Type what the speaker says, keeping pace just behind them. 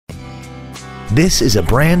This is a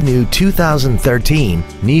brand new 2013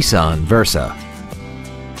 Nissan Versa.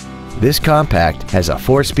 This compact has a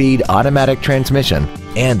 4-speed automatic transmission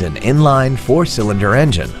and an inline 4-cylinder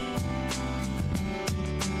engine.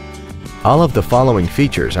 All of the following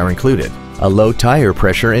features are included: a low tire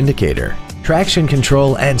pressure indicator, traction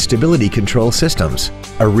control and stability control systems,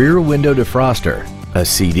 a rear window defroster, a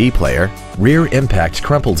CD player, rear impact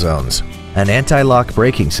crumple zones, an anti-lock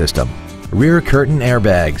braking system, rear curtain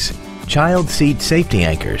airbags, child seat safety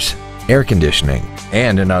anchors, air conditioning,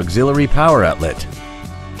 and an auxiliary power outlet.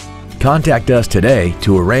 Contact us today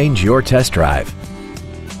to arrange your test drive.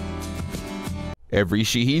 Every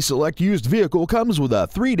Sheehy Select used vehicle comes with a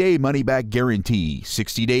 3-day money-back guarantee,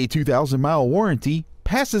 60-day 2,000-mile warranty,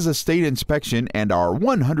 passes a state inspection and our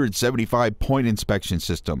 175-point inspection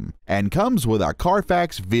system, and comes with a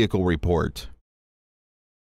Carfax vehicle report.